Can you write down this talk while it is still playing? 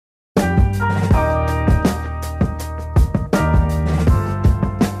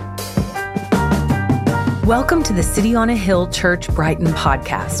Welcome to the City on a Hill Church Brighton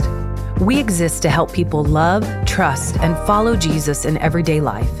podcast. We exist to help people love, trust, and follow Jesus in everyday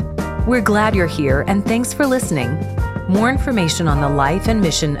life. We're glad you're here and thanks for listening. More information on the life and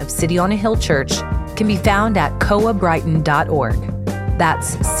mission of City on a Hill Church can be found at coahbrighton.org.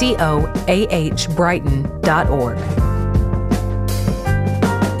 That's COAH Brighton.org.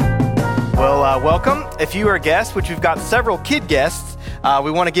 Well, welcome. If you are a guest, which we've got several kid guests,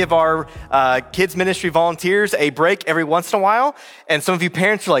 we want to give our kids ministry volunteers a break every once in a while. And some of you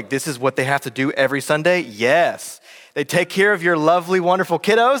parents are like, this is what they have to do every Sunday? Yes. They take care of your lovely, wonderful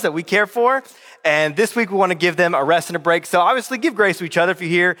kiddos that we care for. And this week we want to give them a rest and a break. So obviously give grace to each other. If you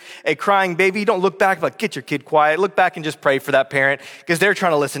hear a crying baby, don't look back, but get your kid quiet. Look back and just pray for that parent because they're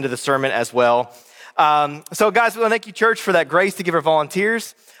trying to listen to the sermon as well. So guys, we want to thank you, church, for that grace to give our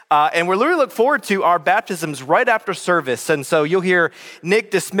volunteers. And we're literally look forward to our baptisms right after service. And so you'll hear Nick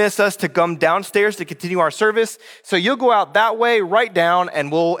dismiss us to come downstairs to continue our service. So you'll go out that way, right down,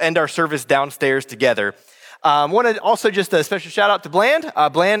 and we'll end our service downstairs together. I want to also just a special shout out to Bland.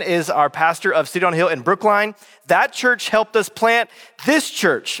 Bland is our pastor of City on a Hill in Brookline. That church helped us plant this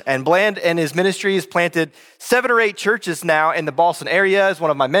church. And Bland and his ministry has planted 7 or 8 churches now in the Boston area. Is one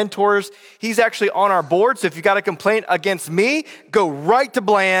of my mentors. He's actually on our board. So if you got a complaint against me, go right to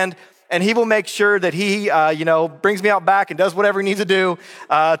Bland and he will make sure that he, brings me out back and does whatever he needs to do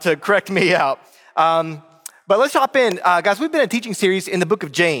to correct me out. But let's hop in. Guys, we've been in a teaching series in the book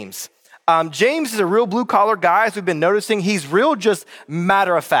of James. James is a real blue-collar guy, as we've been noticing. He's real just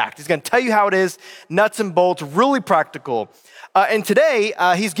matter of fact. He's going to tell you how it is, nuts and bolts, really practical. And today,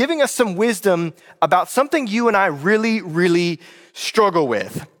 he's giving us some wisdom about something you and I really, really struggle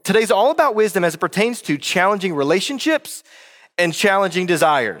with. Today's all about wisdom as it pertains to challenging relationships and challenging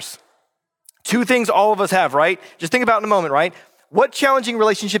desires. 2 things all of us have, right? Just think about it in a moment, right? What challenging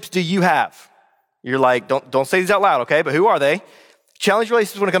relationships do you have? You're like, don't say these out loud, okay? But who are they? Challenge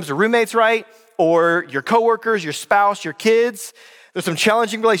relationships when it comes to roommates, right? Or your coworkers, your spouse, your kids. There's some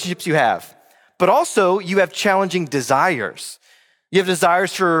challenging relationships you have. But also, you have challenging desires. You have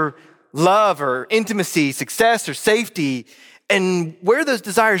desires for love or intimacy, success or safety. And where those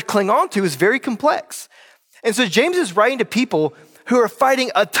desires cling on to is very complex. And so James is writing to people who are fighting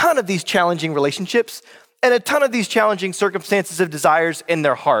a ton of these challenging relationships and a ton of these challenging circumstances of desires in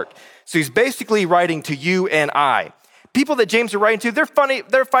their heart. So he's basically writing to you and I. People that James is writing to,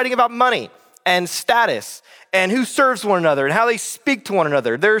 they're fighting about money and status and who serves one another and how they speak to one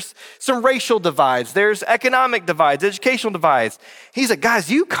another. There's some racial divides. There's economic divides, educational divides. He's like,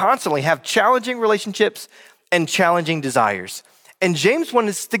 guys, you constantly have challenging relationships and challenging desires. And James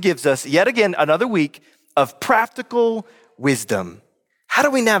wants to give us yet again another week of practical wisdom. How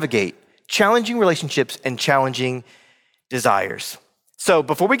do we navigate challenging relationships and challenging desires? So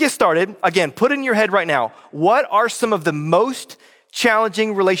before we get started, again, put in your head right now, what are some of the most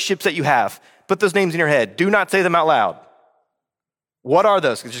challenging relationships that you have? Put those names in your head. Do not say them out loud. What are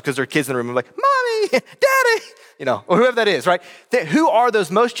those? Just because there are kids in the room, I'm like, mommy, daddy, or whoever that is, right? Who are those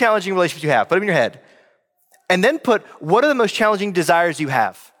most challenging relationships you have? Put them in your head. And then put, what are the most challenging desires you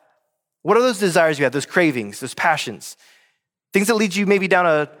have? What are those desires you have, those cravings, those passions? Things that lead you maybe down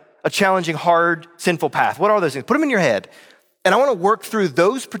a challenging, hard, sinful path. What are those things? Put them in your head. And I want to work through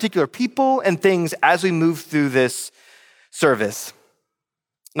those particular people and things as we move through this service.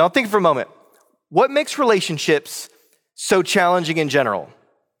 Now, think for a moment. What makes relationships so challenging in general?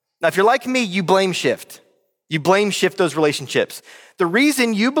 Now, if you're like me, you blame shift. You blame shift those relationships. The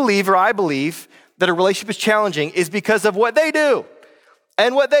reason you believe or I believe that a relationship is challenging is because of what they do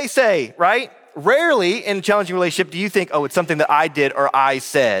and what they say, right? Rarely in a challenging relationship do you think, oh, it's something that I did or I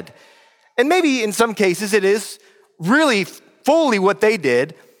said. And maybe in some cases it is really fully what they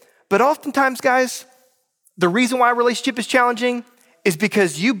did. But oftentimes, guys, the reason why a relationship is challenging is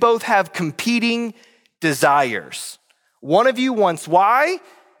because you both have competing desires. One of you wants Y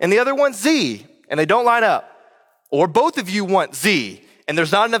and the other wants Z, and they don't line up. Or both of you want Z, and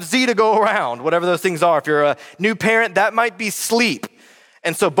there's not enough Z to go around, whatever those things are. If you're a new parent, that might be sleep.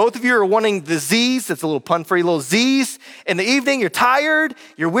 And so both of you are wanting the Z's, that's a little pun for you, little Z's. In the evening, you're tired,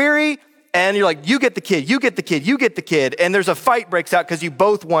 you're weary, and you're like, you get the kid, you get the kid, you get the kid. And there's a fight breaks out because you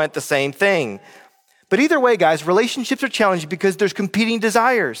both want the same thing. But either way, guys, relationships are challenging because there's competing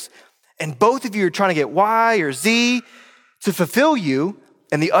desires. And both of you are trying to get Y or Z to fulfill you,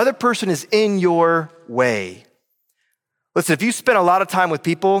 and the other person is in your way. Listen, if you spend a lot of time with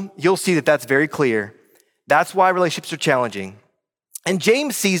people, you'll see that that's very clear. That's why relationships are challenging. And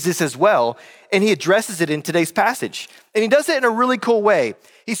James sees this as well, and he addresses it in today's passage. And he does it in a really cool way.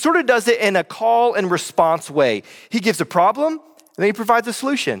 He sort of does it in a call and response way. He gives a problem, and then he provides a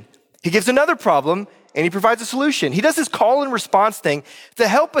solution. He gives another problem, and he provides a solution. He does this call and response thing to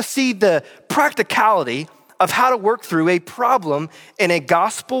help us see the practicality of how to work through a problem in a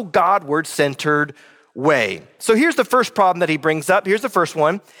gospel, God, word-centered way. So here's the first problem that he brings up. Here's the first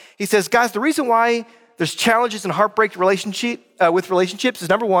one. He says, guys, the reason why there's challenges and heartbreak with relationships is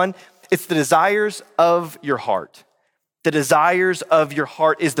number one, it's the desires of your heart. The desires of your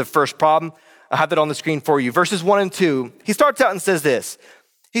heart is the first problem. I have that on the screen for you. Verses 1 and 2, he starts out and says this.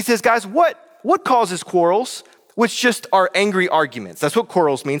 He says, guys, what causes quarrels? Which just are angry arguments. That's what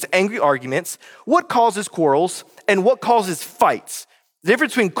quarrels means, angry arguments. What causes quarrels and what causes fights? The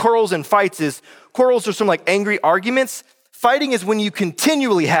difference between quarrels and fights is quarrels are some like angry arguments. Fighting is when you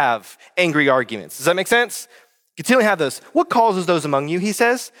continually have angry arguments. Does that make sense? Continually have those. What causes those among you, he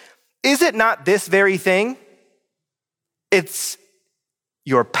says? Is it not this very thing? It's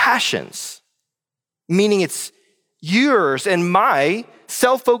your passions, meaning it's yours and my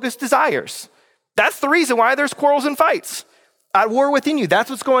self-focused desires. That's the reason why there's quarrels and fights at war within you. That's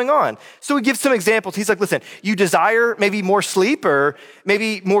what's going on. So he gives some examples. He's like, listen, you desire maybe more sleep or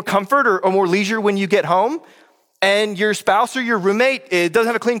maybe more comfort or more leisure when you get home, and your spouse or your roommate doesn't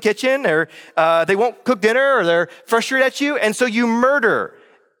have a clean kitchen, or they won't cook dinner, or they're frustrated at you, and so you murder.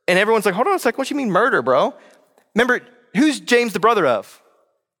 And everyone's like, hold on a second, what do you mean murder, bro? Remember, who's James the brother of?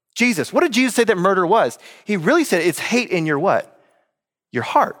 Jesus. What did Jesus say that murder was? He really said it's hate in your what? Your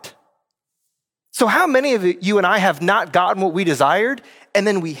heart. So how many of you and I have not gotten what we desired and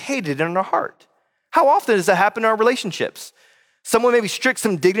then we hated it in our heart? How often does that happen in our relationships? Someone maybe stripped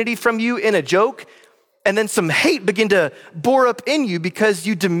some dignity from you in a joke, and then some hate begin to bore up in you because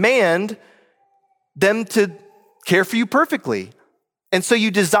you demand them to care for you perfectly. And so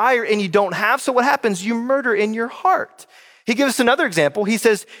you desire and you don't have, so what happens? You murder in your heart. He gives us another example. He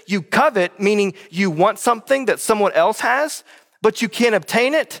says, you covet, meaning you want something that someone else has, but you can't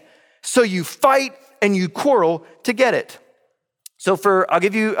obtain it. So you fight and you quarrel to get it. So I'll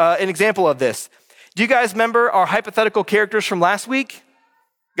give you an example of this. Do you guys remember our hypothetical characters from last week?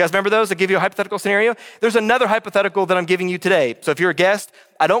 You guys remember those? I give you a hypothetical scenario. There's another hypothetical that I'm giving you today. So if you're a guest,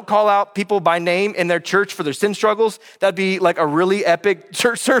 I don't call out people by name in their church for their sin struggles. That'd be like a really epic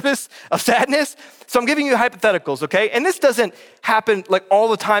church service of sadness. So I'm giving you hypotheticals, okay? And this doesn't happen like all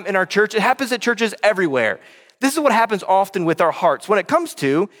the time in our church. It happens at churches everywhere. This is what happens often with our hearts when it comes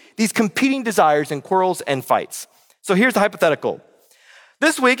to these competing desires and quarrels and fights. So here's the hypothetical.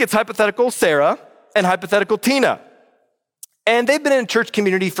 This week, it's hypothetical Sarah and hypothetical Tina. And they've been in a church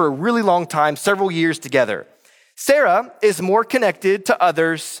community for a really long time, several years together. Sarah is more connected to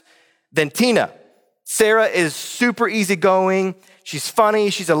others than Tina. Sarah is super easygoing. She's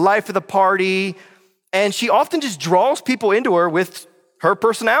funny. She's a life of the party. And she often just draws people into her with her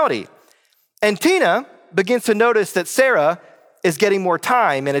personality. And Tina begins to notice that Sarah is getting more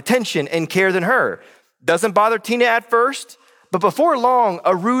time and attention and care than her. Doesn't bother Tina at first, but before long,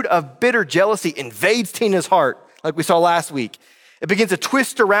 a root of bitter jealousy invades Tina's heart, like we saw last week. It begins to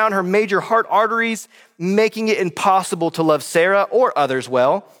twist around her major heart arteries, making it impossible to love Sarah or others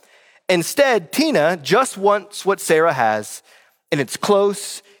well. Instead, Tina just wants what Sarah has, and it's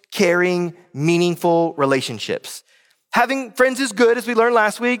close, caring, meaningful relationships. Having friends is good, as we learned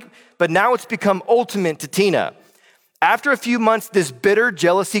last week, but now it's become ultimate to Tina. After a few months, this bitter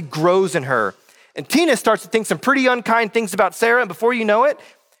jealousy grows in her, and Tina starts to think some pretty unkind things about Sarah, and before you know it,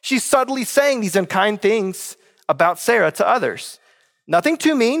 she's subtly saying these unkind things about Sarah to others. Nothing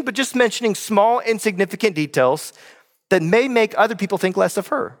too mean, but just mentioning small, insignificant details that may make other people think less of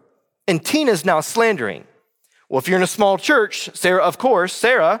her. And Tina's now slandering. Well, if you're in a small church,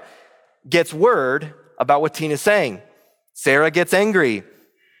 Sarah gets word about what Tina's saying. Sarah gets angry.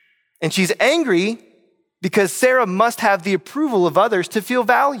 And she's angry because Sarah must have the approval of others to feel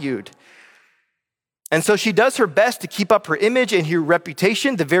valued. And so she does her best to keep up her image and her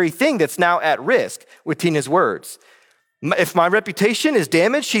reputation, the very thing that's now at risk with Tina's words. If my reputation is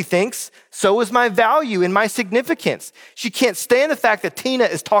damaged, she thinks, so is my value and my significance. She can't stand the fact that Tina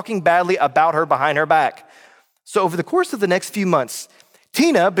is talking badly about her behind her back. So over the course of the next few months,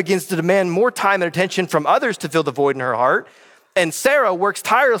 Tina begins to demand more time and attention from others to fill the void in her heart, and Sarah works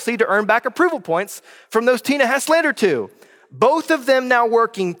tirelessly to earn back approval points from those Tina has slandered to. Both of them now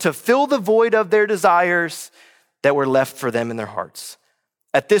working to fill the void of their desires that were left for them in their hearts.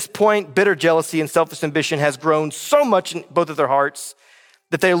 At this point, bitter jealousy and selfish ambition has grown so much in both of their hearts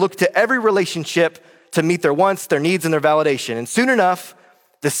that they look to every relationship to meet their wants, their needs, and their validation. And soon enough,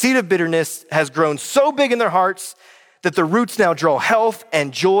 the seed of bitterness has grown so big in their hearts that the roots now draw health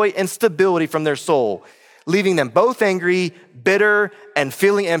and joy and stability from their soul, leaving them both angry, bitter, and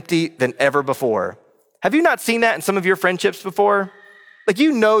feeling empty than ever before. Have you not seen that in some of your friendships before? Like,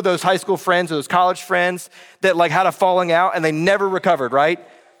 you know those high school friends or those college friends that like had a falling out and they never recovered, right?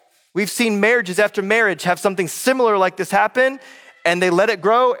 We've seen marriages after marriage have something similar like this happen, and they let it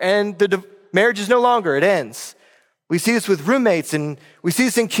grow, and the marriage is no longer, it ends. We see this with roommates, and we see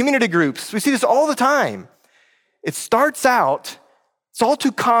this in community groups. We see this all the time. It starts out, it's all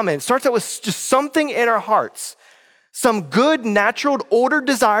too common. It starts out with just something in our hearts, some good, natural, ordered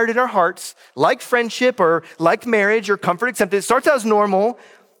desire in our hearts, like friendship or like marriage or comfort, acceptance. It starts out as normal,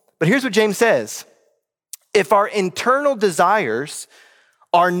 but here's what James says. If our internal desires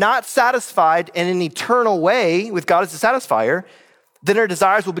are not satisfied in an eternal way with God as the satisfier, then our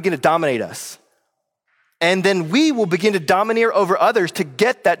desires will begin to dominate us. And then we will begin to domineer over others to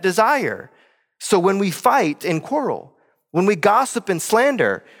get that desire. So when we fight and quarrel, when we gossip and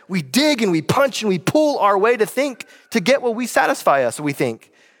slander, we dig and we punch and we pull our way to get what we satisfy us, we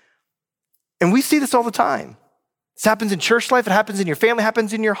think. And we see this all the time. This happens in church life, it happens in your family, it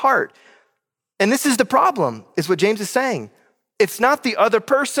happens in your heart. And this is the problem, is what James is saying. It's not the other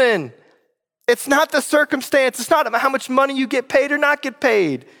person. It's not the circumstance. It's not how much money you get paid or not get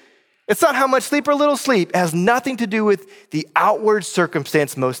paid. It's not how much sleep or little sleep. It has nothing to do with the outward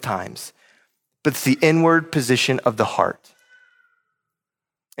circumstance most times, but it's the inward position of the heart.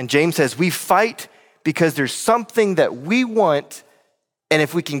 And James says we fight because there's something that we want, and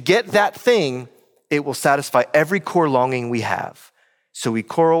if we can get that thing, it will satisfy every core longing we have. So we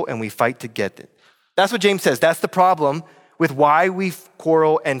quarrel and we fight to get it. That's what James says. That's the problem with why we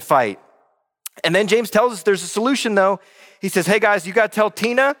quarrel and fight. And then James tells us there's a solution though. He says, hey guys, you got to tell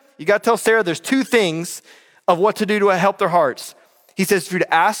Tina, you got to tell Sarah, there's two things of what to do to help their hearts. He says for you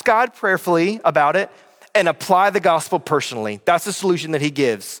to ask God prayerfully about it and apply the gospel personally. That's the solution that he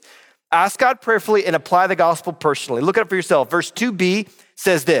gives. Ask God prayerfully and apply the gospel personally. Look it up for yourself. Verse 2b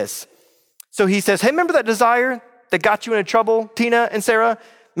says this. So he says, hey, remember that desire that got you into trouble, Tina and Sarah?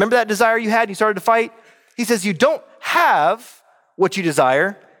 Remember that desire you had and you started to fight? He says, you don't have what you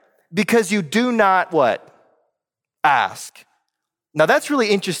desire because you do not what? Ask. Now that's really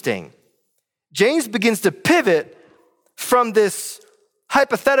interesting. James begins to pivot from this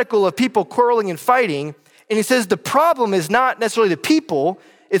hypothetical of people quarreling and fighting, and he says the problem is not necessarily the people,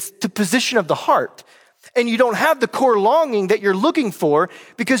 it's the position of the heart. And you don't have the core longing that you're looking for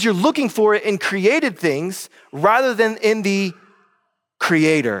because you're looking for it in created things rather than in the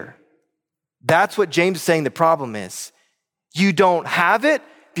Creator. That's what James is saying the problem is. You don't have it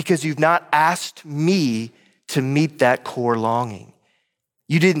because you've not asked me to meet that core longing.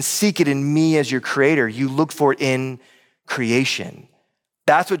 You didn't seek it in me as your creator. You look for it in creation.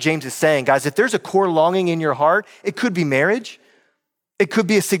 That's what James is saying. Guys, if there's a core longing in your heart, it could be marriage. It could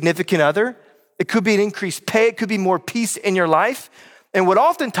be a significant other. It could be an increased pay. It could be more peace in your life. And what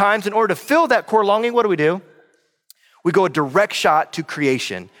oftentimes, in order to fill that core longing, what do? We go a direct shot to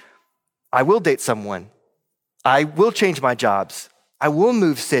creation. I will date someone. I will change my jobs. I will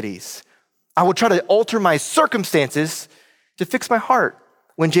move cities. I will try to alter my circumstances to fix my heart.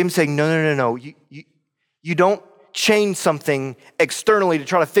 When James is saying, no. You don't change something externally to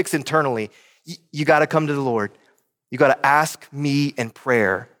try to fix internally. You got to come to the Lord. You got to ask me in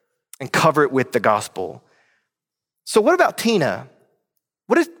prayer and cover it with the gospel. So what about Tina?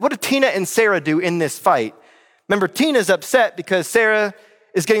 What did Tina and Sarah do in this fight? Remember, Tina's upset because Sarah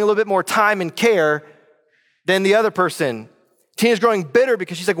is getting a little bit more time and care than the other person. Tina's growing bitter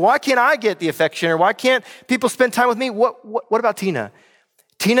because she's like, why can't I get the affection? Or why can't people spend time with me? What about Tina?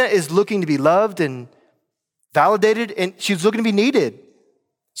 Tina is looking to be loved and validated, and she's looking to be needed.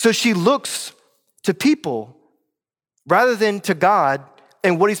 So she looks to people rather than to God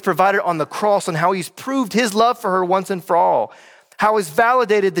and what he's provided on the cross and how he's proved his love for her once and for all. How he's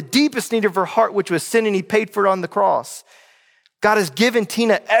validated the deepest need of her heart, which was sin, and he paid for it on the cross. God has given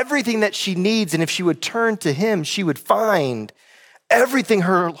Tina everything that she needs, and if she would turn to him, she would find everything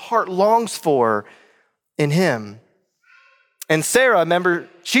her heart longs for in him. And Sarah, remember,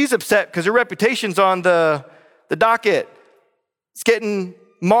 she's upset because her reputation's on the docket. It's getting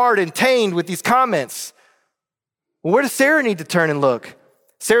marred and tainted with these comments. Well, where does Sarah need to turn and look?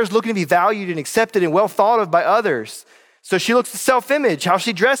 Sarah's looking to be valued and accepted and well thought of by others. So she looks to self-image, how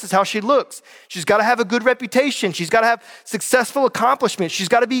she dresses, how she looks. She's got to have a good reputation. She's got to have successful accomplishments. She's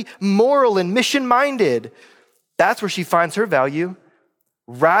got to be moral and mission-minded. That's where she finds her value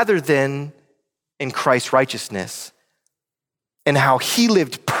rather than in Christ's righteousness and how he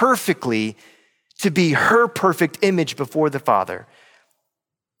lived perfectly to be her perfect image before the Father.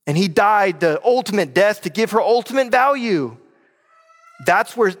 And he died the ultimate death to give her ultimate value.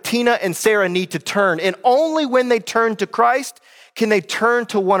 That's where Tina and Sarah need to turn. And only when they turn to Christ can they turn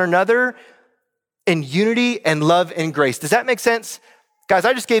to one another in unity and love and grace. Does that make sense? Guys,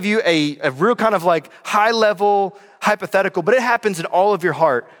 I just gave you a real kind of like high level hypothetical, but it happens in all of your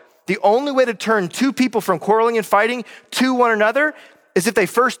heart. The only way to turn two people from quarreling and fighting to one another is if they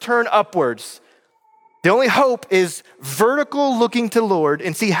first turn upwards. The only hope is vertical looking to Lord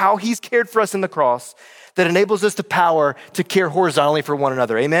and see how he's cared for us in the cross that enables us the power to care horizontally for one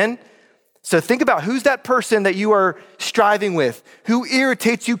another. Amen? So think about who's that person that you are striving with, who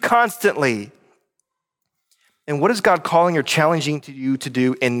irritates you constantly. And what is God calling or challenging you to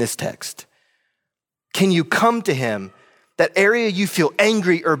do in this text? Can you come to him? That area you feel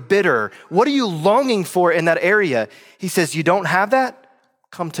angry or bitter, what are you longing for in that area? He says, you don't have that?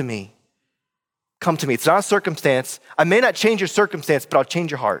 Come to me. Come to me. It's not a circumstance. I may not change your circumstance, but I'll change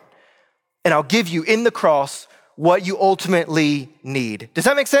your heart. And I'll give you in the cross what you ultimately need. Does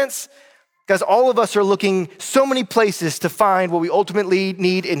that make sense? Guys, all of us are looking so many places to find what we ultimately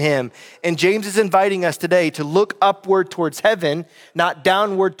need in him. And James is inviting us today to look upward towards heaven, not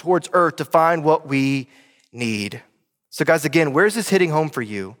downward towards earth to find what we need. So guys, again, where's this hitting home for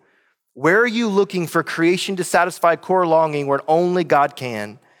you? Where are you looking for creation to satisfy core longing where only God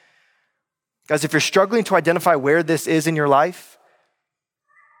can? Guys, if you're struggling to identify where this is in your life,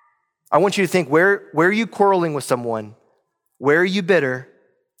 I want you to think, where are you quarreling with someone? Where are you bitter?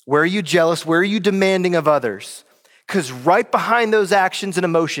 Where are you jealous? Where are you demanding of others? Because right behind those actions and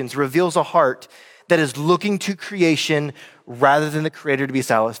emotions reveals a heart that is looking to creation rather than the creator to be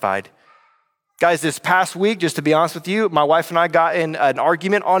satisfied. Guys, this past week, just to be honest with you, my wife and I got in an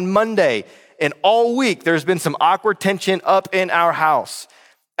argument on Monday. And all week, there's been some awkward tension up in our house.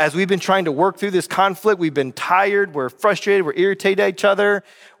 As we've been trying to work through this conflict, we've been tired, we're frustrated, we're irritated at each other.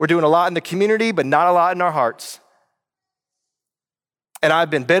 We're doing a lot in the community, but not a lot in our hearts. And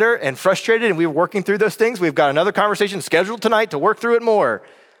I've been bitter and frustrated, and we were working through those things. We've got another conversation scheduled tonight to work through it more.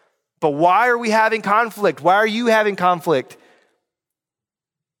 But why are we having conflict? Why are you having conflict?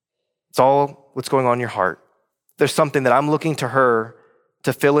 It's all what's going on in your heart. There's something that I'm looking to her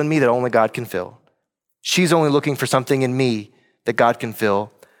to fill in me that only God can fill. She's only looking for something in me that God can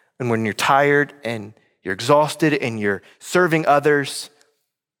fill. And when you're tired and you're exhausted and you're serving others,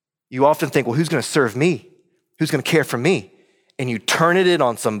 you often think, well, who's going to serve me? Who's going to care for me? And you turn it in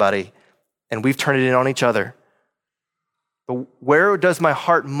on somebody, and we've turned it in on each other. But where does my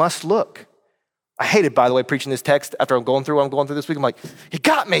heart must look? I hated, by the way, preaching this text after I'm going through what I'm going through this week. I'm like, he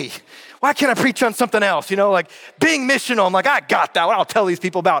got me. Why can't I preach on something else? You know, like being missional. I'm like, I got that. I'll tell these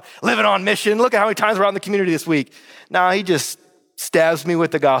people about living on mission. Look at how many times we're out in the community this week. Now he just stabs me with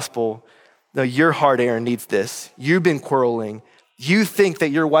the gospel. No, your heart, Aaron, needs this. You've been quarreling. You think that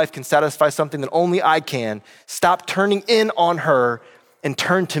your wife can satisfy something that only I can. Stop turning in on her and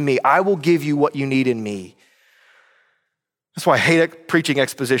turn to me. I will give you what you need in me. That's why I hate preaching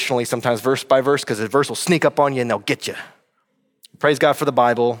expositionally sometimes verse by verse, because the verse will sneak up on you and they'll get you. Praise God for the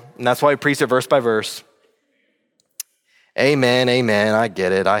Bible, and that's why I preach it verse by verse. Amen, amen, I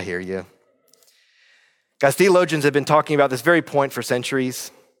get it, I hear you. Guys, theologians have been talking about this very point for centuries.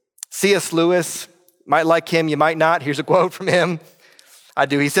 C.S. Lewis, might like him, you might not. Here's a quote from him. I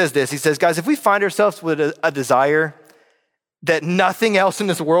do, he says this, he says, guys, if we find ourselves with a desire that nothing else in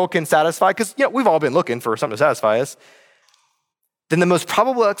this world can satisfy, because we've all been looking for something to satisfy us, then the most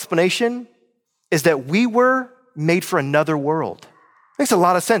probable explanation is that we were made for another world. Makes a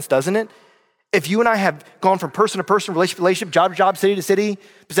lot of sense, doesn't it? If you and I have gone from person to person, relationship to relationship, job to job, city to city,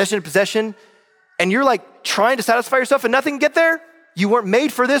 possession to possession, and you're like trying to satisfy yourself and nothing can get there, you weren't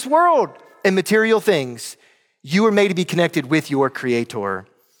made for this world and material things. You were made to be connected with your Creator.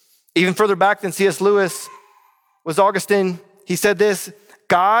 Even further back than C.S. Lewis was Augustine. He said this,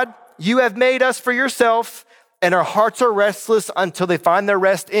 God, you have made us for yourself, and our hearts are restless until they find their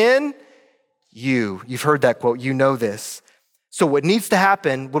rest in you. You've heard that quote. You know this. So what needs to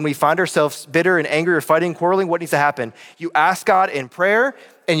happen when we find ourselves bitter and angry or fighting, quarreling, what needs to happen? You ask God in prayer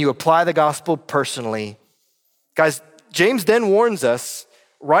and you apply the gospel personally. Guys, James then warns us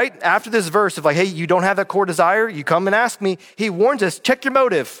right after this verse of like, hey, you don't have that core desire, you come and ask me. He warns us, check your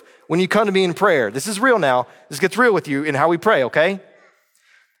motive when you come to me in prayer. This is real now. This gets real with you in how we pray, okay?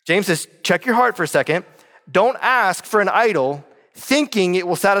 James says, check your heart for a second. Don't ask for an idol thinking it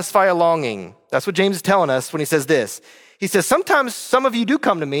will satisfy a longing. That's what James is telling us when he says this. He says, sometimes some of you do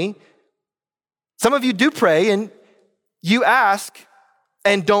come to me. Some of you do pray and you ask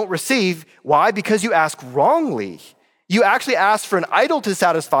and don't receive. Why? Because you ask wrongly. You actually ask for an idol to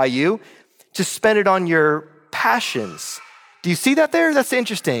satisfy you, to spend it on your passions. Do you see that there? That's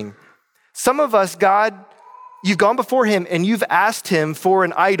interesting. Some of us, God, you've gone before him and you've asked him for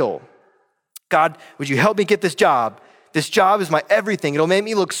an idol. God, would you help me get this job? This job is my everything. It'll make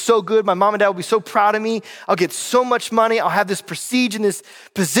me look so good. My mom and dad will be so proud of me. I'll get so much money. I'll have this prestige and this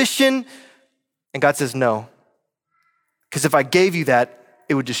position. And God says, no. Because if I gave you that,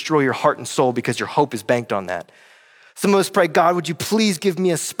 it would destroy your heart and soul because your hope is banked on that. Some of us pray, God, would you please give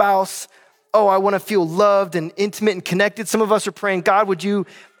me a spouse? Oh, I want to feel loved and intimate and connected. Some of us are praying, God, would you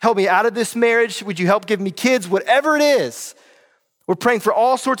help me out of this marriage? Would you help give me kids? Whatever it is. We're praying for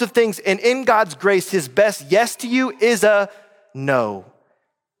all sorts of things. And in God's grace, his best yes to you is a no.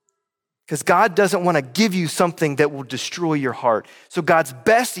 Because God doesn't want to give you something that will destroy your heart. So God's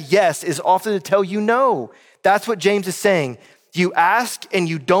best yes is often to tell you no. That's what James is saying. You ask and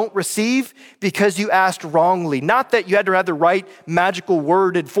you don't receive because you asked wrongly. Not that you had to have the right magical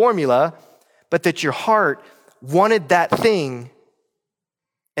worded formula, but that your heart wanted that thing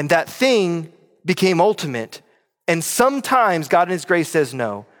and that thing became ultimate. And sometimes God in his grace says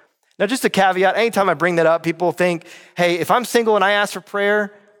no. Now just a caveat, anytime I bring that up, people think, hey, if I'm single and I ask for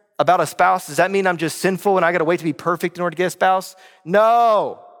prayer about a spouse, does that mean I'm just sinful and I gotta wait to be perfect in order to get a spouse?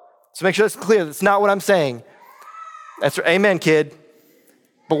 No. So make sure that's clear, that's not what I'm saying. That's right. Amen, kid.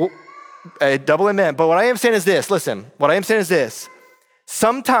 But double amen. But what I am saying is this, listen, what I am saying is this.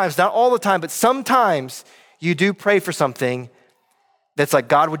 Sometimes, not all the time, but sometimes you do pray for something that's like,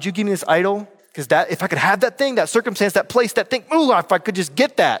 God, would you give me this idol? Because that, if I could have that thing, that circumstance, that place, that thing, ooh, if I could just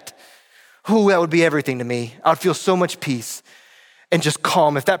get that, ooh, that would be everything to me. I would feel so much peace and just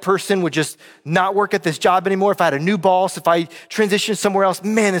calm. If that person would just not work at this job anymore, if I had a new boss, if I transitioned somewhere else,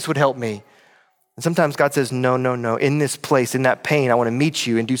 man, this would help me. And sometimes God says, no, no, no. In this place, in that pain, I want to meet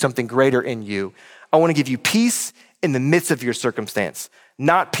you and do something greater in you. I want to give you peace in the midst of your circumstance,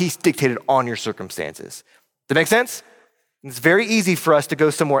 not peace dictated on your circumstances. Does that make sense? It's very easy for us to go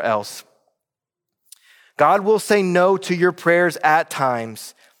somewhere else. God will say no to your prayers at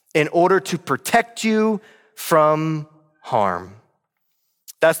times in order to protect you from harm.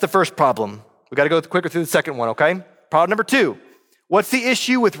 That's the first problem. We got to go quicker through the second one, okay? Problem number 2. What's the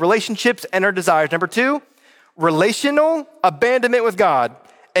issue with relationships and our desires? Number 2, relational abandonment with God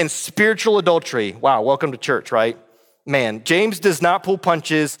and spiritual adultery. Wow, welcome to church, right? Man, James does not pull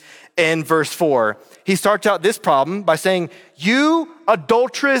punches in verse 4. He starts out this problem by saying, you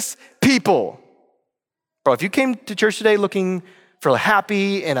adulterous people. Bro, if you came to church today looking for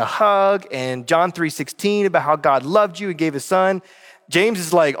happy and a hug and John 3:16 about how God loved you and gave his son, James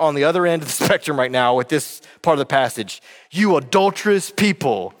is like on the other end of the spectrum right now with this part of the passage. You adulterous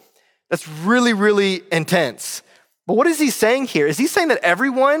people. That's really, really intense. But what is he saying here? Is he saying that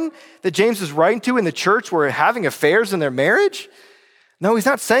everyone that James is writing to in the church were having affairs in their marriage? No, he's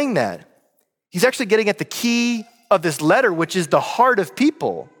not saying that. He's actually getting at the key of this letter, which is the heart of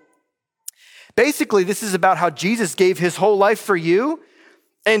people. Basically, this is about how Jesus gave his whole life for you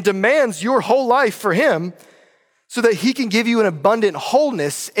and demands your whole life for him so that he can give you an abundant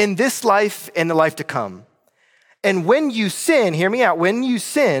wholeness in this life and the life to come. And when you sin, hear me out, when you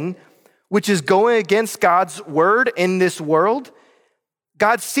sin, which is going against God's word in this world,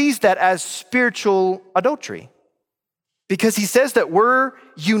 God sees that as spiritual adultery. Because he says that we're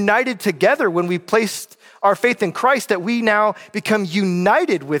united together when we placed our faith in Christ, that we now become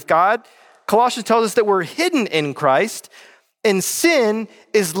united with God. Colossians tells us that we're hidden in Christ, and sin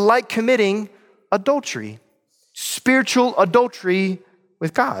is like committing adultery. Spiritual adultery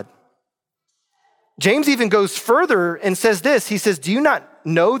with God. James even goes further and says this. He says, do you not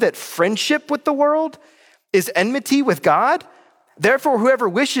know that friendship with the world is enmity with God? Therefore, whoever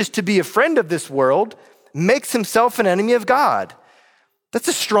wishes to be a friend of this world makes himself an enemy of God. That's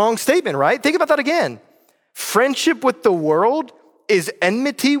a strong statement, right? Think about that again. Friendship with the world is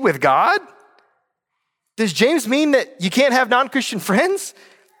enmity with God? Does James mean that you can't have non-Christian friends?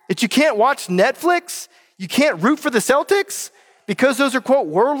 That you can't watch Netflix? You can't root for the Celtics because those are, quote,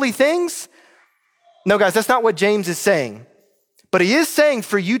 worldly things? No, guys, that's not what James is saying. But he is saying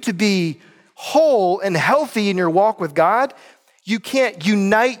for you to be whole and healthy in your walk with God, you can't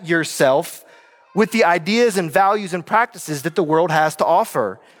unite yourself with the ideas and values and practices that the world has to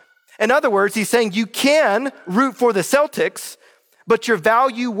offer. In other words, he's saying you can root for the Celtics, but your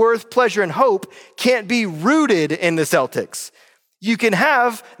value, worth, pleasure, and hope can't be rooted in the Celtics. You can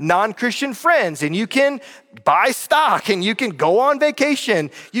have non-Christian friends and you can buy stock and you can go on vacation.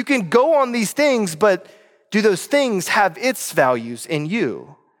 You can go on these things, but do those things have its values in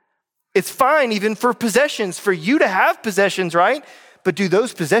you? It's fine even for possessions, for you to have possessions, right? But do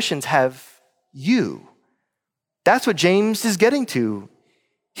those possessions have you? That's what James is getting to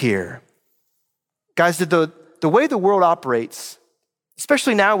here. Guys, the way the world operates,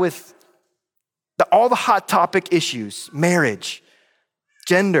 especially now with all the hot topic issues, marriage,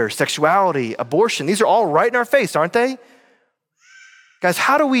 gender, sexuality, abortion. These are all right in our face, aren't they? Guys,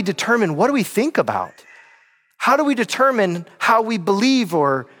 how do we determine what do we think about? How do we determine how we believe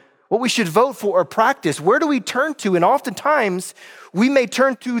or what we should vote for or practice? Where do we turn to? And oftentimes we may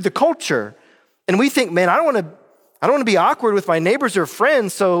turn to the culture and we think, man, I don't want to be awkward with my neighbors or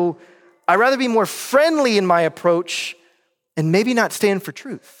friends, so I'd rather be more friendly in my approach and maybe not stand for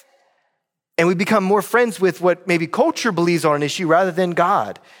truth. And we become more friends with what maybe culture believes on an issue rather than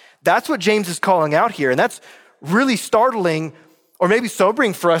God. That's what James is calling out here. And that's really startling or maybe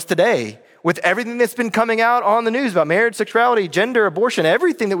sobering for us today with everything that's been coming out on the news about marriage, sexuality, gender, abortion,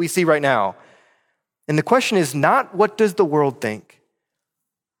 everything that we see right now. And the question is not what does the world think?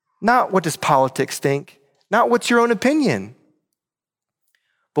 Not what does politics think? Not what's your own opinion?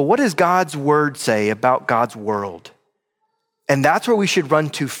 But what does God's word say about God's world? And that's where we should run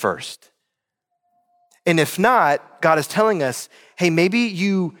to first. And if not, God is telling us, hey, maybe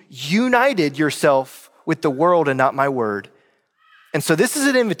you united yourself with the world and not my word. And so this is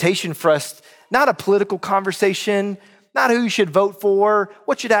an invitation for us, not a political conversation, not who you should vote for,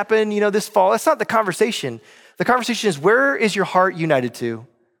 what should happen, this fall. That's not the conversation. The conversation is, where is your heart united to?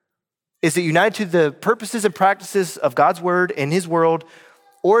 Is it united to the purposes and practices of God's word and his world,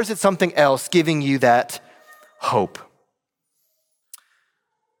 or is it something else giving you that hope?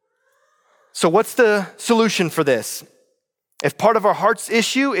 So what's the solution for this? If part of our heart's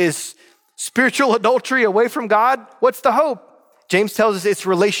issue is spiritual adultery away from God, what's the hope? James tells us it's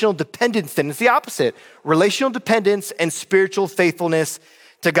relational dependence, then it's the opposite. Relational dependence and spiritual faithfulness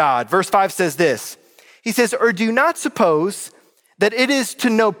to God. Verse 5 says this. He says, or do not suppose that it is to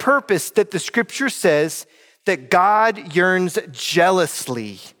no purpose that the scripture says that God yearns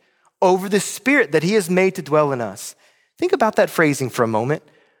jealously over the spirit that he has made to dwell in us. Think about that phrasing for a moment.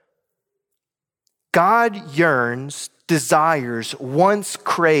 God yearns, desires, wants,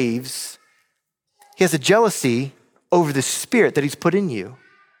 craves. He has a jealousy over the spirit that he's put in you.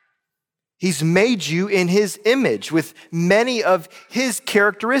 He's made you in his image with many of his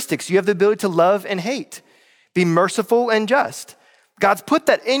characteristics. You have the ability to love and hate, be merciful and just. God's put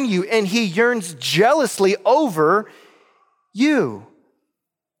that in you and he yearns jealously over you.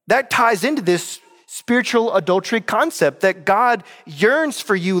 That ties into this spiritual adultery concept that God yearns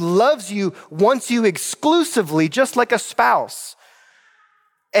for you, loves you, wants you exclusively, just like a spouse.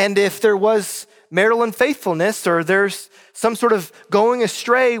 And if there was marital unfaithfulness or there's some sort of going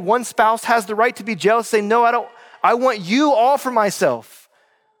astray, one spouse has the right to be jealous, say, no, I want you all for myself.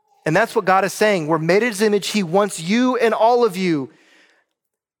 And that's what God is saying. We're made in his image. He wants you and all of you.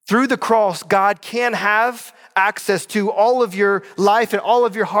 Through the cross, God can have access to all of your life and all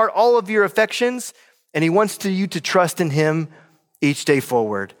of your heart, all of your affections, and he wants you to trust in him each day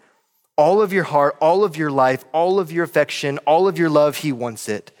forward. All of your heart, all of your life, all of your affection, all of your love, he wants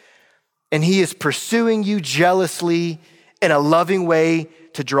it. And he is pursuing you jealously in a loving way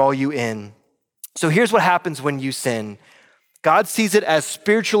to draw you in. So here's what happens when you sin. God sees it as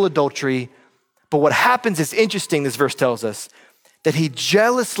spiritual adultery, but what happens is interesting, this verse tells us, that he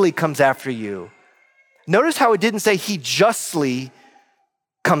jealously comes after you. Notice how it didn't say he justly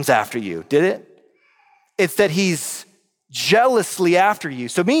comes after you, did it? It's that he's jealously after you.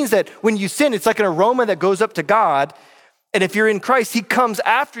 So it means that when you sin, it's like an aroma that goes up to God. And if you're in Christ, he comes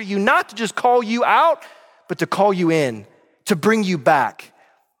after you, not to just call you out, but to call you in, to bring you back.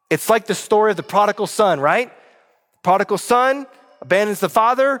 It's like the story of the prodigal son, right? Prodigal son abandons the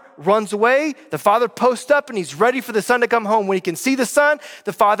father, runs away. The father posts up and he's ready for the son to come home. When he can see the son,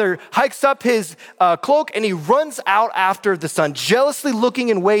 the father hikes up his cloak and he runs out after the son, jealously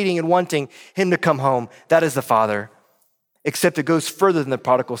looking and waiting and wanting him to come home. That is the father. Except it goes further than the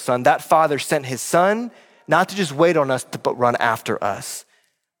prodigal son. That father sent his son not to just wait on us, but run after us.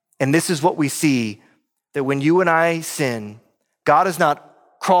 And this is what we see, that when you and I sin, God is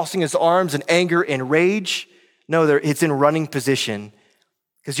not crossing his arms in anger and rage. No, it's in running position,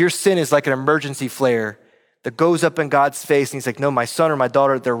 because your sin is like an emergency flare that goes up in God's face and he's like, no, my son or my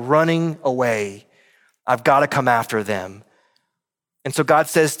daughter, they're running away. I've got to come after them. And so God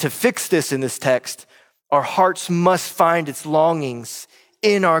says to fix this in this text, our hearts must find its longings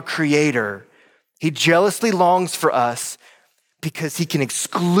in our Creator. He jealously longs for us because he can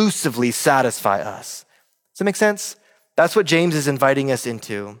exclusively satisfy us. Does that make sense? That's what James is inviting us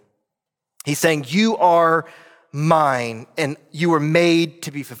into. He's saying, you are mine and you were made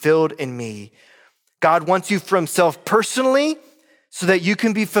to be fulfilled in me. God wants you for himself personally so that you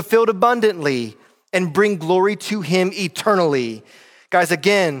can be fulfilled abundantly and bring glory to him eternally. Guys,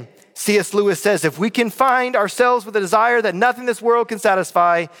 again, C.S. Lewis says, if we can find ourselves with a desire that nothing in this world can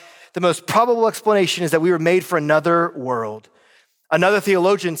satisfy, the most probable explanation is that we were made for another world, Another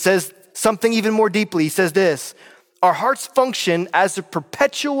theologian says something even more deeply. He says this: our hearts function as a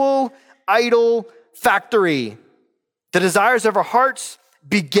perpetual idol factory. The desires of our hearts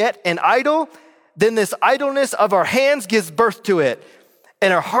beget an idol, then this idleness of our hands gives birth to it.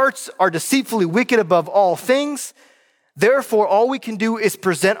 And our hearts are deceitfully wicked above all things. Therefore, all we can do is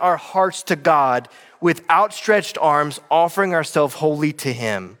present our hearts to God with outstretched arms, offering ourselves wholly to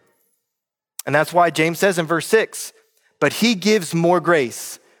him. And that's why James says in verse 6, but he gives more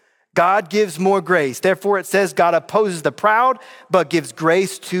grace. God gives more grace. Therefore, it says God opposes the proud, but gives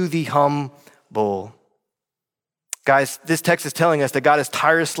grace to the humble. Guys, this text is telling us that God is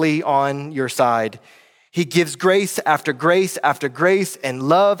tirelessly on your side. He gives grace after grace after grace, and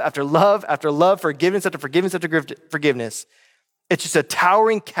love after love after love, forgiveness after forgiveness after forgiveness. It's just a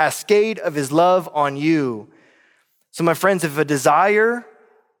towering cascade of his love on you. So my friends, if a desire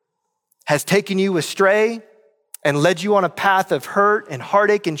has taken you astray and led you on a path of hurt and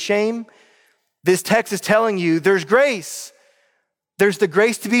heartache and shame, this text is telling you there's grace. There's the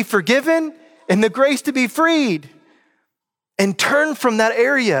grace to be forgiven and the grace to be freed. And turn from that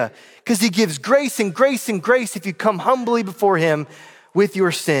area, because he gives grace and grace and grace if you come humbly before him with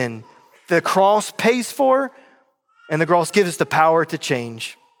your sin. The cross pays for, and the cross gives us the power to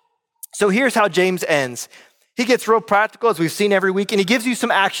change. So here's how James ends. He gets real practical, as we've seen every week, and he gives you some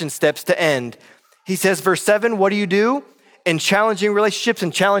action steps to end. He says, verse 7, what do you do in challenging relationships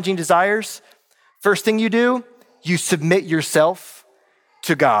and challenging desires? First thing you do, you submit yourself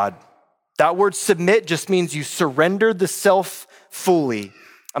to God. That word submit just means you surrender the self fully.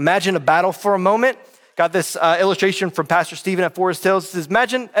 Imagine a battle for a moment. Got this illustration from Pastor Stephen at Forest Hills. It says,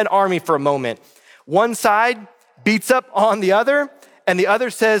 imagine an army for a moment. One side beats up on the other, and the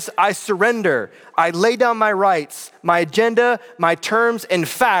other says, I surrender. I lay down my rights, my agenda, my terms. In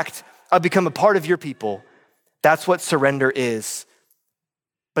fact, I'll become a part of your people. That's what surrender is.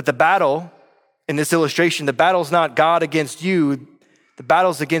 But the battle, in this illustration, the battle's not God against you. The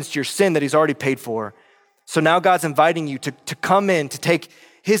battle's against your sin that he's already paid for. So now God's inviting you to come in, to take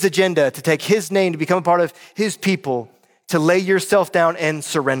his agenda, to take his name, to become a part of his people, to lay yourself down and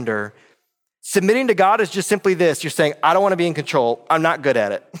surrender. Submitting to God is just simply this. You're saying, I don't want to be in control. I'm not good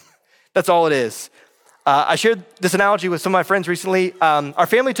at it. That's all it is. I shared this analogy with some of my friends recently. Our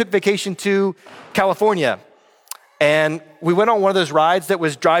family took vacation to California, and we went on one of those rides that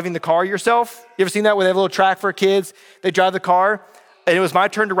was driving the car yourself. You ever seen that where they have a little track for kids? They drive the car. And it was my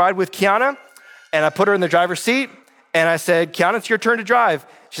turn to ride with Kiana, and I put her in the driver's seat, and I said, Kiana, it's your turn to drive.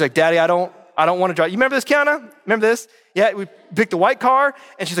 She's like, Daddy, I don't want to drive. You remember this, Kiana? Remember this? Yeah, we picked the white car,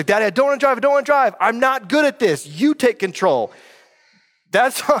 and she's like, Daddy, I don't want to drive. I'm not good at this. You take control.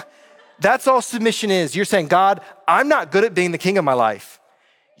 That's all submission is. You're saying, God, I'm not good at being the king of my life.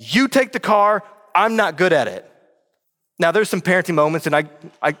 You take the car. I'm not good at it. Now, there's some parenting moments, and I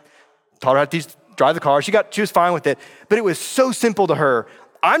taught her how to drive the car. She was fine with it, but it was so simple to her.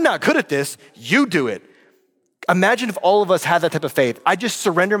 I'm not good at this. You do it. Imagine if all of us had that type of faith. I just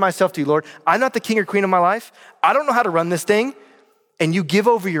surrender myself to you, Lord. I'm not the king or queen of my life. I don't know how to run this thing. And you give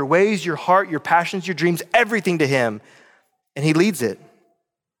over your ways, your heart, your passions, your dreams, everything to him. And he leads it.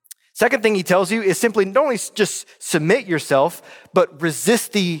 Second thing he tells you is simply not only just submit yourself, but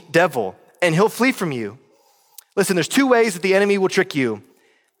resist the devil and he'll flee from you. Listen, there's two ways that the enemy will trick you.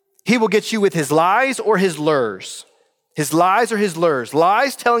 He will get you with his lies or his lures. His lies or his lures.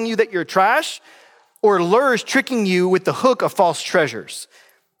 Lies telling you that you're trash, or lures tricking you with the hook of false treasures.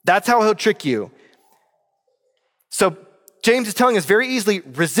 That's how he'll trick you. So James is telling us very easily,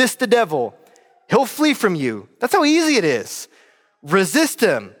 resist the devil. He'll flee from you. That's how easy it is. Resist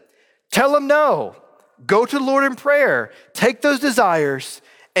him. Tell him no. Go to the Lord in prayer. Take those desires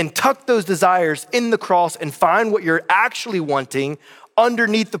and tuck those desires in the cross and find what you're actually wanting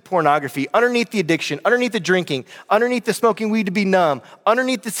underneath the pornography, underneath the addiction, underneath the drinking, underneath the smoking weed to be numb,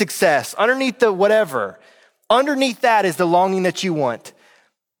 underneath the success, underneath the whatever. Underneath that is the longing that you want.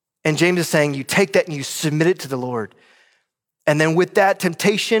 And James is saying you take that and you submit it to the Lord. And then with that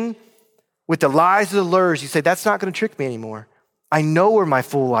temptation, with the lies of the lures, you say, that's not going to trick me anymore. I know where my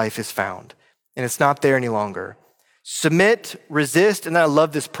full life is found, and it's not there any longer. Submit, resist, and then I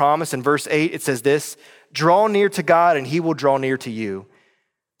love this promise in verse 8. It says this, draw near to God and he will draw near to you.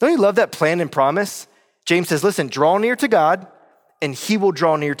 Don't you love that plan and promise? James says, listen, draw near to God and he will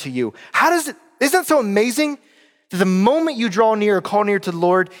draw near to you. Isn't that so amazing? That the moment you draw near or call near to the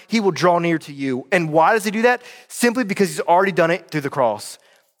Lord, he will draw near to you. And why does he do that? Simply because he's already done it through the cross.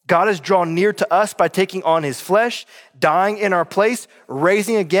 God has drawn near to us by taking on his flesh, dying in our place,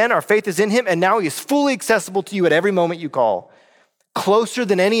 raising again. Our faith is in him, and now he is fully accessible to you at every moment you call. Closer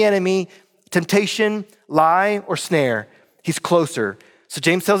than any enemy, temptation, lie, or snare. He's closer. So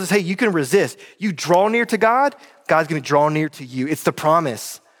James tells us, hey, you can resist. You draw near to God, God's gonna draw near to you. It's the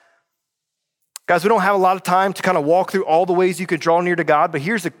promise. Guys, we don't have a lot of time to kind of walk through all the ways you can draw near to God, but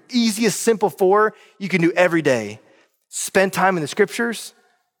here's the easiest, simple 4 you can do every day. Spend time in the scriptures,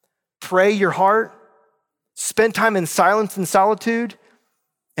 pray your heart, spend time in silence and solitude,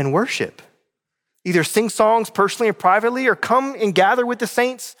 and worship. Either sing songs personally or privately, or come and gather with the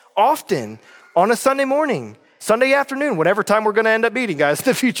saints often on a Sunday morning, Sunday afternoon, whatever time we're gonna end up meeting, guys, in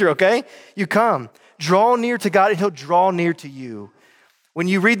the future, okay? You come, draw near to God and he'll draw near to you. When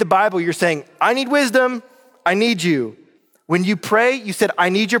you read the Bible, you're saying, I need wisdom, I need you. When you pray, you said, I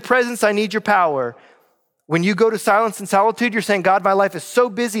need your presence, I need your power. When you go to silence and solitude, you're saying, God, my life is so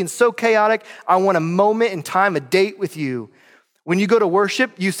busy and so chaotic, I want a moment in time, a date with you. When you go to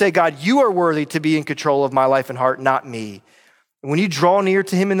worship, you say, God, you are worthy to be in control of my life and heart, not me. And when you draw near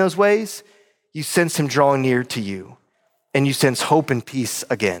to him in those ways, you sense him drawing near to you, and you sense hope and peace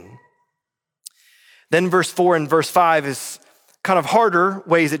again. Then verse 4 and verse 5 is kind of harder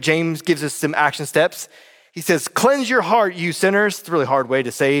ways that James gives us some action steps. He says, cleanse your heart, you sinners. It's a really hard way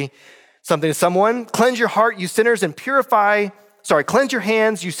to say something to someone. Cleanse your heart, you sinners, and cleanse your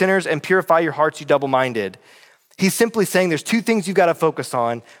hands, you sinners, and purify your hearts, you double-minded. He's simply saying there's 2 things you've got to focus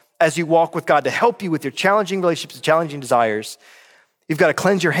on as you walk with God to help you with your challenging relationships and challenging desires. You've got to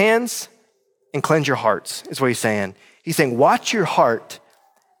cleanse your hands and cleanse your hearts, is what he's saying. He's saying, watch your heart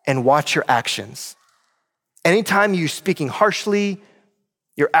and watch your actions. Anytime you're speaking harshly,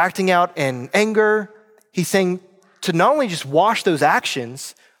 you're acting out in anger, he's saying to not only just wash those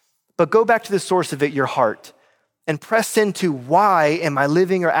actions, but go back to the source of it, your heart, and press into why am I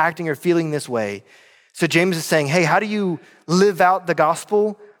living or acting or feeling this way? So James is saying, hey, how do you live out the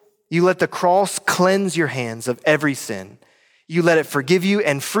gospel? You let the cross cleanse your hands of every sin. You let it forgive you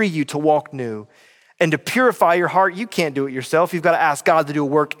and free you to walk new. And to purify your heart, you can't do it yourself. You've got to ask God to do a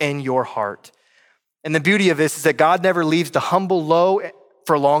work in your heart. And the beauty of this is that God never leaves the humble low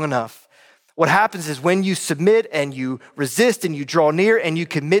for long enough. What happens is when you submit and you resist and you draw near and you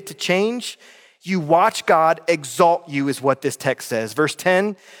commit to change, you watch God exalt you, is what this text says. Verse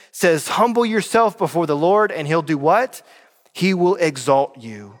 10 says, humble yourself before the Lord and he'll do what? He will exalt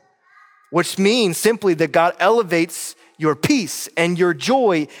you. Which means simply that God elevates your peace and your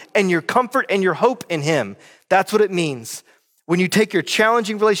joy and your comfort and your hope in him. That's what it means. When you take your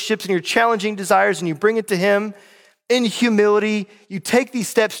challenging relationships and your challenging desires and you bring it to him in humility, you take these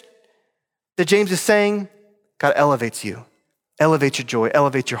steps that James is saying, God elevates you, elevates your joy,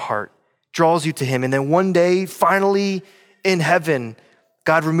 elevates your heart, draws you to him. And then one day, finally in heaven,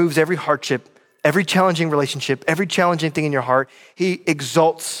 God removes every hardship, every challenging relationship, every challenging thing in your heart. He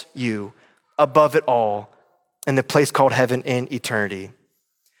exalts you above it all in the place called heaven in eternity.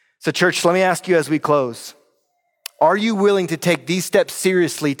 So church, let me ask you as we close, are you willing to take these steps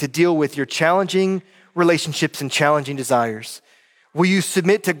seriously to deal with your challenging relationships and challenging desires? Will you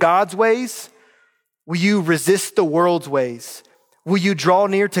submit to God's ways? Will you resist the world's ways? Will you draw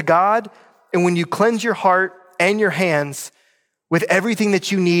near to God? And when you cleanse your heart and your hands with everything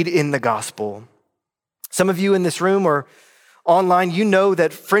that you need in the gospel? Some of you in this room or online, you know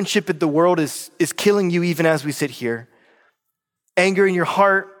that friendship in the world is killing you even as we sit here. Anger in your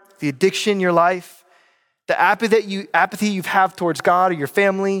heart, the addiction in your life, the apathy you have towards God or your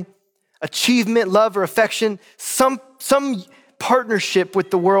family, achievement, love, or affection, some partnership with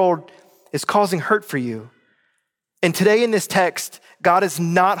the world is causing hurt for you. And today in this text, God is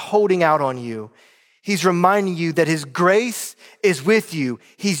not holding out on you. He's reminding you that his grace is with you.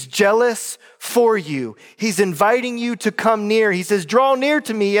 He's jealous for you. He's inviting you to come near. He says, draw near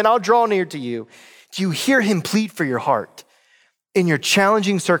to me and I'll draw near to you. Do you hear him plead for your heart? In your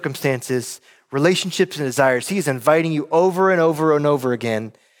challenging circumstances, relationships and desires, he is inviting you over and over and over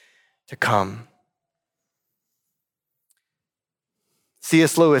again to come.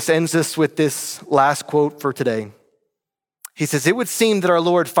 C.S. Lewis ends us with this last quote for today. He says, it would seem that our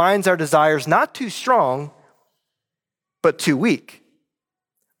Lord finds our desires not too strong, but too weak.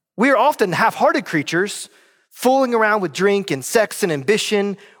 We are often half-hearted creatures, fooling around with drink and sex and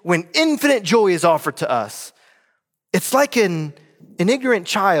ambition when infinite joy is offered to us. It's like an ignorant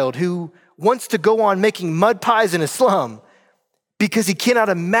child who wants to go on making mud pies in a slum because he cannot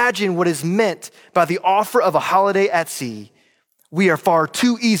imagine what is meant by the offer of a holiday at sea. We are far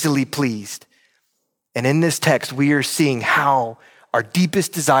too easily pleased. And in this text, we are seeing how our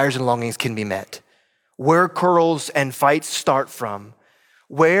deepest desires and longings can be met, where quarrels and fights start from,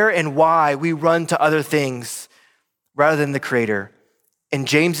 where and why we run to other things rather than the Creator. And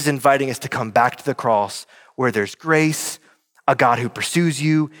James is inviting us to come back to the cross where there's grace, a God who pursues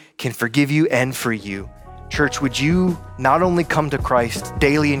you, can forgive you and free you. Church, would you not only come to Christ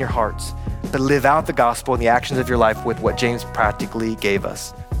daily in your hearts, but live out the gospel in the actions of your life with what James practically gave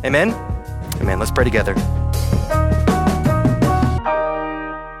us? Amen? Amen. Let's pray together.